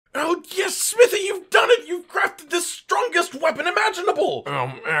Oh yes, Smithy, you've done it! You've crafted the strongest weapon imaginable!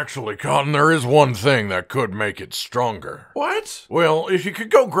 Actually, Cotton, there is one thing that could make it stronger. What? Well, if you could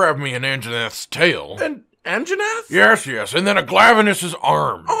go grab me an Anjanath's tail. An Anjanath? Yes, and then a Glavenus's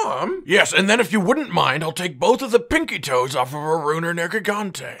arm. Arm? Yes, and then if you wouldn't mind, I'll take both of the pinky toes off of a Runer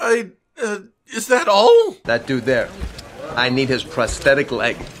Nergigante. Is that all? That dude there. I need his prosthetic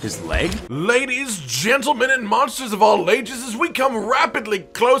leg. His leg? Ladies, gentlemen, and monsters of all ages, as we come rapidly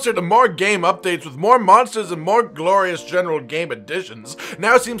closer to more game updates with more monsters and more glorious general game additions,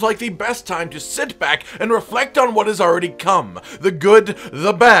 now seems like the best time to sit back and reflect on what has already come. The good,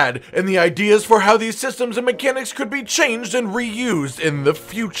 the bad, and the ideas for how these systems and mechanics could be changed and reused in the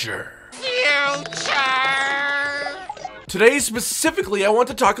future. Today, specifically, I want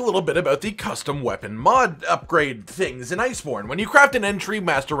to talk a little bit about the custom weapon mod upgrade things in Iceborne. When you craft an entry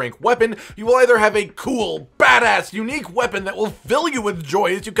master rank weapon, you will either have a cool, badass, unique weapon that will fill you with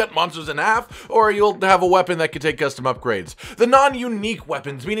joy as you cut monsters in half, or you'll have a weapon that can take custom upgrades. The non-unique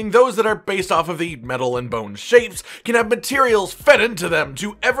weapons, meaning those that are based off of the metal and bone shapes, can have materials fed into them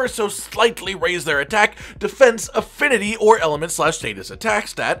to ever so slightly raise their attack, defense, affinity, or element/status attack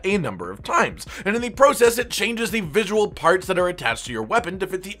stat a number of times. And in the process, it changes the visual parts that are attached to your weapon to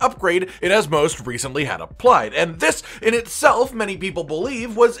fit the upgrade it has most recently had applied. And this, in itself, many people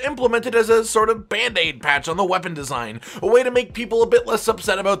believe, was implemented as a sort of band-aid patch on the weapon design, a way to make people a bit less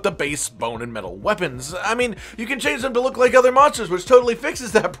upset about the base bone and metal weapons. I mean, you can change them to look like other monsters, which totally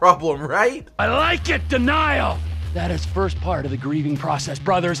fixes that problem, right? I like it, denial! That is first part of the grieving process,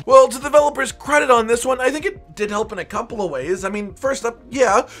 brothers. Well, to the developers' credit on this one, I think it did help in a couple of ways. I mean, first up,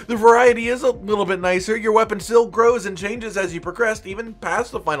 yeah, the variety is a little bit nicer. Your weapon still grows and changes as you progress, even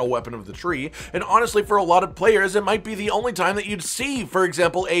past the final weapon of the tree. And honestly, for a lot of players, it might be the only time that you'd see, for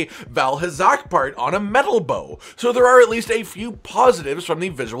example, a Valhazak part on a metal bow. So there are at least a few positives from the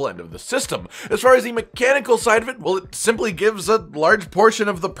visual end of the system. As far as the mechanical side of it, well, it simply gives a large portion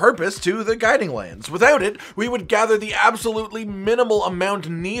of the purpose to the guiding lands. Without it, we would gather the absolutely minimal amount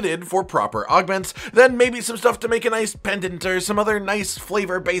needed for proper augments, then maybe some stuff to make a nice pendant or some other nice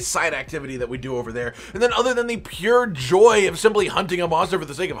flavor-based side activity that we do over there. And then other than the pure joy of simply hunting a monster for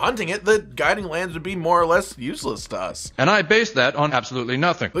the sake of hunting it, the guiding lands would be more or less useless to us. And I base that on absolutely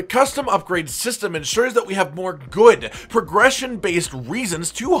nothing. The custom upgrade system ensures that we have more good, progression-based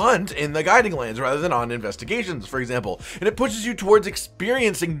reasons to hunt in the guiding lands rather than on investigations, for example. And it pushes you towards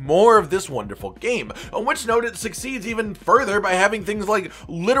experiencing more of this wonderful game. On which note, it succeeds even further by having things like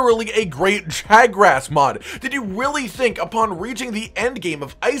literally a great Jaggrass mod. Did you really think upon reaching the end game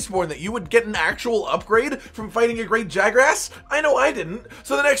of Iceborne that you would get an actual upgrade from fighting a great Jaggrass? I know I didn't.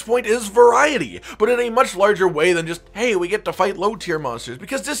 So the next point is variety, but in a much larger way than just, hey, we get to fight low tier monsters,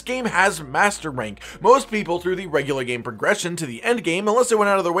 because this game has master rank. Most people through the regular game progression to the end game, unless they went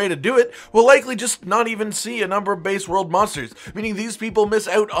out of their way to do it, will likely just not even see a number of base world monsters, meaning these people miss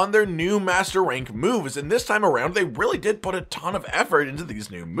out on their new master rank moves, and this time around they really did put a ton of effort into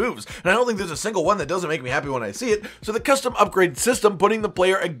these new moves, and I don't think there's a single one that doesn't make me happy when I see it. So the custom upgrade system, putting the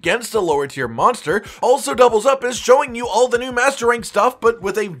player against a lower tier monster, also doubles up as showing you all the new master rank stuff, but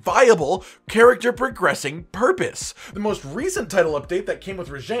with a viable character progressing purpose. The most recent title update that came with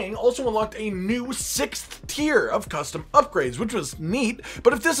RageGaming also unlocked a new 6th tier of custom upgrades, which was neat,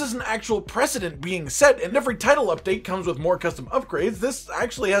 but if this is an actual precedent being set and every title update comes with more custom upgrades, this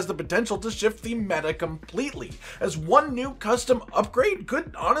actually has the potential to shift the meta completely, as one new custom upgrade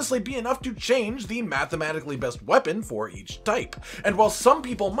could honestly be enough to change the mathematically best weapon for each type. And while some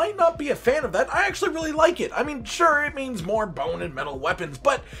people might not be a fan of that, I actually really like it. I mean, sure, it means more bone and metal weapons,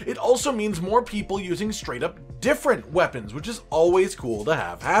 but it also means more people using straight up different weapons, which is always cool to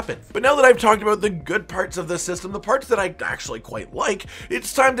have happen. But now that I've talked about the good parts of this system, the parts that I actually quite like,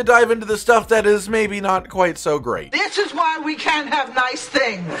 it's time to dive into the stuff that is maybe not quite so great. This is why we can't have nice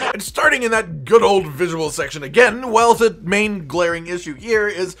things. And starting in that good old visual section again, well, the main glaring issue here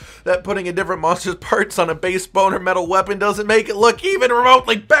is that putting a different monster's parts on a base bone or metal weapon doesn't make it look even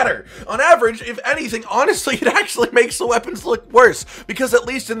remotely better. On average, if anything, honestly, it actually makes the weapons look worse, because at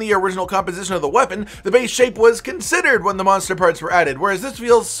least in the original composition of the weapon, the base shape was considered when the monster parts were added, whereas this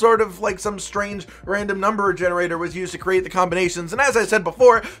feels sort of like some strange random number generator was used to create the combinations, and as I said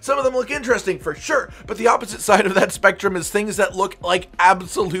before, some of them look interesting for sure, but the opposite side of that spectrum is things that look like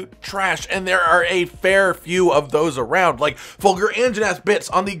absolute trash, and there are a fair few of those around, like Fulgur Anjanath bits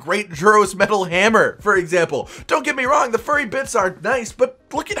on the Great Juros Metal Hammer, for example. Don't get me wrong, the furry bits are nice, but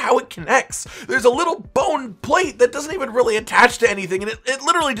look at how it connects. There's a little bone plate that doesn't even really attach to anything, and it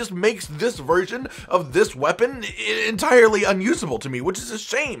literally just makes this version of this weapon entirely unusable to me, which is a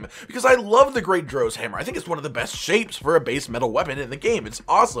shame, because I love the Great Juros Hammer. I think it's one of the best shapes for a base metal weapon in the game. It's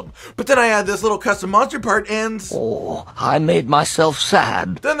awesome. But then I add this little custom monster part and... Oh, I made myself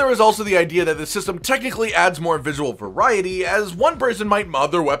sad. Then there was also the idea that the system technically adds more visual variety, as one person might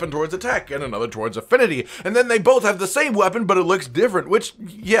mod their weapon towards attack and another towards affinity, and then they both have the same weapon but it looks different, which,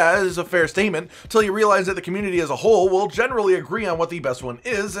 yeah, is a fair statement, till you realize that the community as a whole will generally agree on what the best one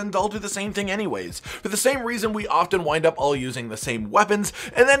is, and all do the same thing anyways. For the same reason, we often wind up all using the same weapons,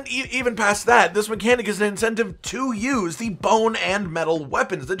 and then even past that, this mechanic is an incentive to use the bone and metal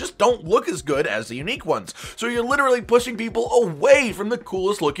weapons that just don't look as good as the unique ones. So you're literally pushing people away from the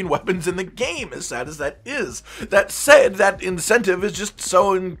coolest looking weapons in the game, as sad as that is. That said, that incentive is just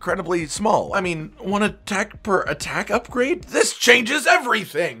so incredibly small. I mean, 1 attack per attack upgrade? This changes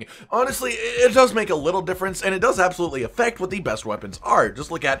everything! Honestly, it does make a little difference, and it does absolutely affect what the best weapons are.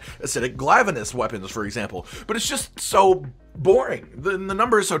 Just look at acidic glavinus weapons, for example. But it's just so boring. The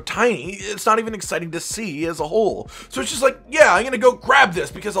number is so tiny, it's not even exciting to see as a whole. So it's just like, yeah, I'm gonna go grab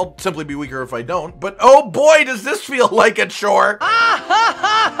this because I'll simply be weaker if I don't. But oh boy, does this feel like a chore!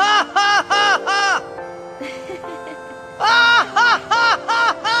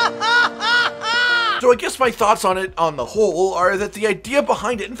 So I guess my thoughts on it on the whole are that the idea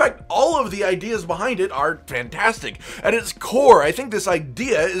behind it, in fact, all of the ideas behind it are fantastic. At its core, I think this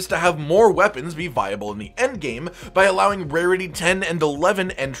idea is to have more weapons be viable in the endgame by allowing Rarity 10 and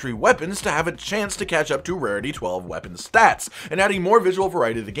 11 entry weapons to have a chance to catch up to Rarity 12 weapon stats, and adding more visual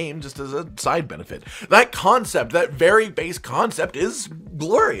variety to the game just as a side benefit. That concept, that very base concept, is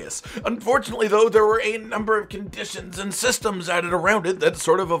glorious. Unfortunately though, there were a number of conditions and systems added around it that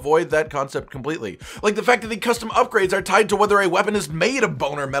sort of avoid that concept completely. Like the fact that the custom upgrades are tied to whether a weapon is made of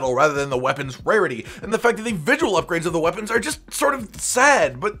bone or metal rather than the weapon's rarity, and the fact that the visual upgrades of the weapons are just sort of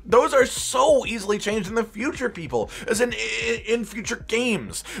sad, but those are so easily changed in the future, people, as in future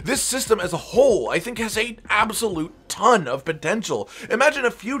games. This system as a whole, I think, has an absolute ton of potential. Imagine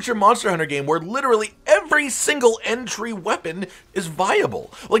a future Monster Hunter game where literally every single entry weapon is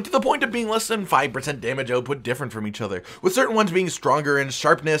viable, like to the point of being less than 5% damage output different from each other, with certain ones being stronger in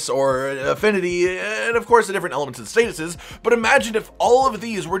sharpness or affinity, and of course the different elements and statuses. But imagine if all of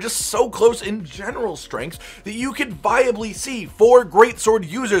these were just so close in general strength that you could viably see 4 greatsword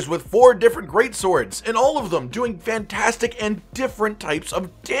users with 4 different greatswords, and all of them doing fantastic and different types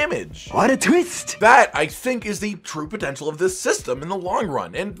of damage. What a twist! That, I think, is the true potential of this system in the long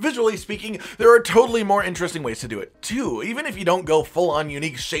run, and visually speaking, there are totally more interesting ways to do it too. Even if you don't go full-on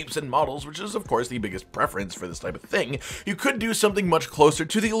unique shapes and models, which is of course the biggest preference for this type of thing, you could do something much closer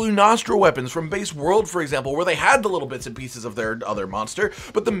to the Lunastra weapons from Base World, for example, where they had the little bits and pieces of their other monster,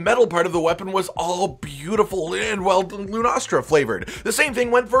 but the metal part of the weapon was all beautiful and, well, Lunastra flavored. The same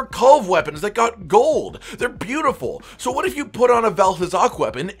thing went for Culve weapons that got gold. They're beautiful. So what if you put on a Valhazak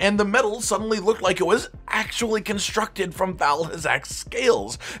weapon and the metal suddenly looked like it was actually constructed from Valhazak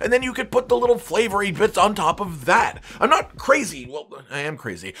scales, and then you could put the little flavory bits on top of that? I'm not crazy. Well, I am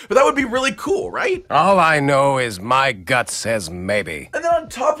crazy, but that would be really cool, right? All I know is my gut says maybe. And then on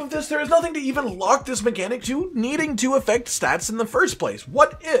top of this, there is nothing to even lock this mechanic to needing to affect stats in the first place.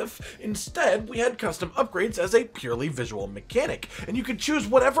 What if, instead, we had custom upgrades as a purely visual mechanic, and you could choose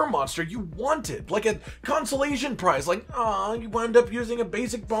whatever monster you wanted, like a consolation prize, like, aw, you wound up using a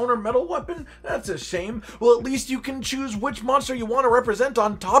basic bone or metal weapon? That's a shame. Well, at least you can choose which monster you want to represent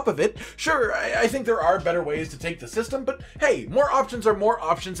on top of it. Sure, I think there are better ways to take the system, but hey, more options are more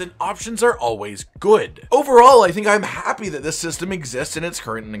options, and options are always good. Overall, I think I'm happy that this system exists in its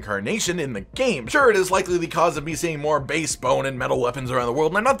current incarnation in the game. Sure, it is likely the cause of me seeing more base bone and metal weapons around the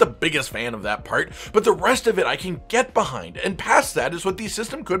world, and I'm not the biggest fan of that part, but the rest of it I can get behind, and past that is what the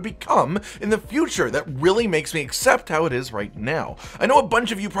system could become in the future that really makes me accept how it is right now. I know a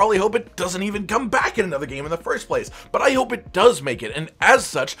bunch of you probably hope it doesn't even come back in another game in the first place, but I hope it does make it, and as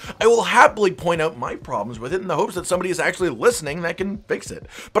such, I will happily point out my problems with it in the hopes that somebody is actually listening that can fix it.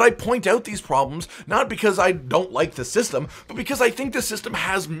 But I point out these problems not because I don't like the system, but because I think the system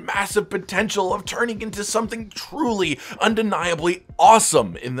has massive potential of turning into something truly, undeniably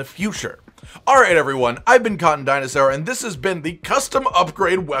awesome in the future. Alright everyone, I've been Cotton Dinosaur, and this has been the custom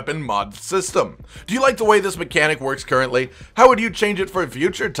upgrade weapon mod system. Do you like the way this mechanic works currently? How would you change it for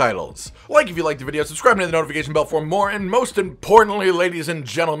future titles? Like if you liked the video, subscribe and hit the notification bell for more, and most importantly, ladies and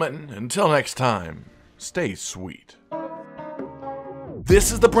gentlemen, until next time, stay sweet.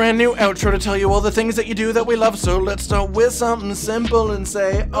 This is the brand new outro to tell you all the things that you do that we love, so let's start with something simple and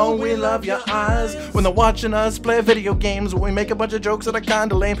say, oh, we love your eyes. When they're watching us play video games, when we make a bunch of jokes that are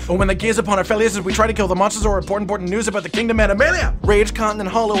kinda lame, or when they gaze upon our failures as we try to kill the monsters or report important news about the Kingdom Animalia. Rage, Continent,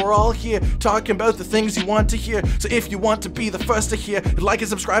 Hollow, we're all here, talking about the things you want to hear. So if you want to be the first to hear, like and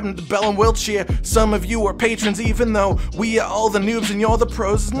subscribe and the bell and we'll cheer. Some of you are patrons, even though we are all the noobs and you're the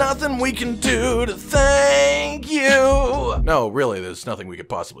pros. There's nothing we can do to thank you. No, really, there's nothing we could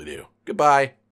possibly do. Goodbye.